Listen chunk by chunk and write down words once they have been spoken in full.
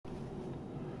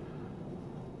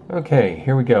Okay,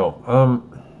 here we go.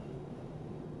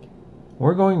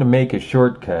 We're going to make a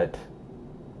shortcut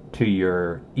to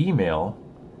your email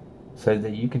so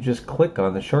that you can just click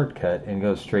on the shortcut and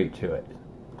go straight to it.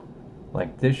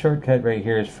 Like this shortcut right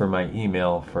here is for my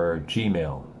email for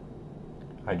Gmail.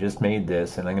 I just made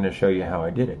this and I'm going to show you how I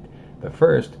did it. But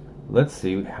first, let's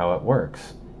see how it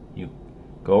works. You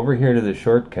go over here to the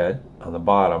shortcut on the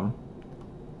bottom.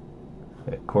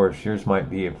 Of course, yours might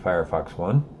be a Firefox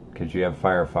one because you have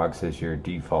Firefox as your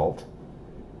default.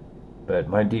 But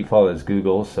my default is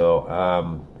Google,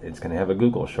 so it's going to have a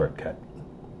Google shortcut.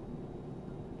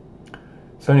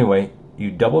 So anyway, you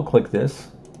double click this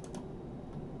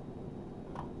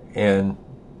and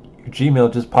your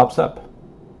Gmail just pops up.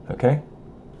 Okay?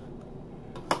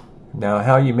 Now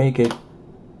how you make it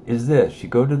is this. You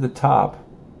go to the top.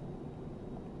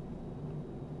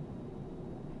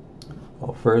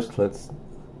 Well, first let's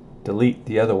delete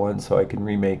the other one so I can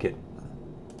remake it.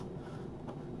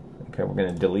 Okay, we're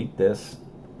going to delete this.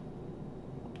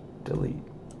 Delete.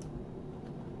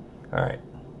 Alright.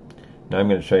 Now I'm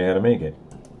going to show you how to make it.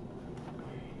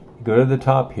 You go to the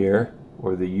top here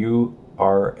where the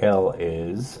URL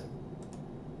is.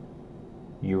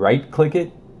 You right click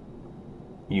it.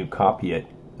 You copy it.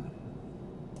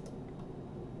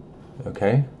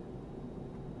 Okay?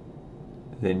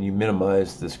 Then you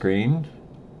minimize the screen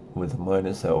with a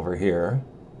minus over here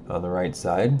on the right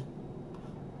side.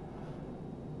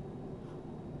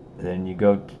 And then you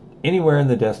go anywhere in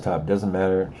the desktop, doesn't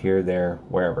matter, here, there,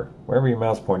 wherever your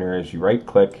mouse pointer is, you right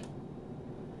click,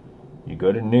 you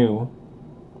go to new,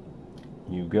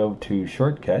 you go to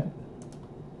shortcut,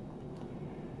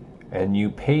 and you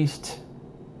paste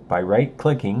by right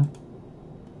clicking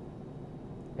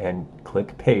and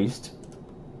click paste,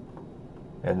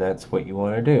 and that's what you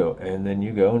want to do. And then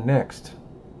you go next,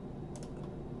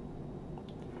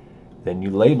 then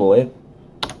you label it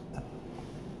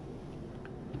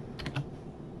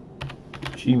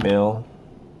Gmail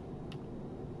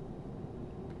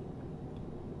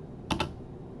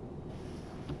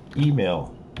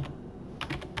email.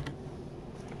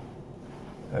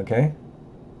 Okay?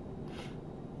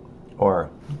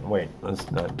 Or, wait, let's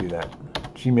not do that.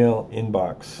 Gmail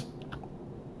inbox.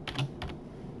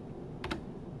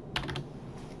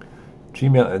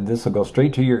 Gmail, and this will go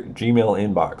straight to your Gmail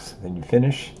inbox. Then you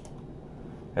finish,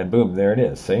 and boom, there it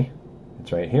is. See?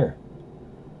 It's right here.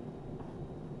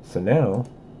 So now,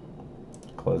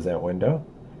 close that window,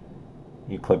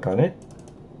 you click on it,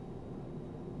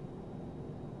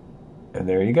 and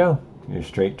there you go. You're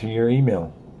straight to your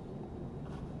email.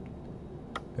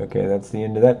 Okay, that's the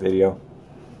end of that video.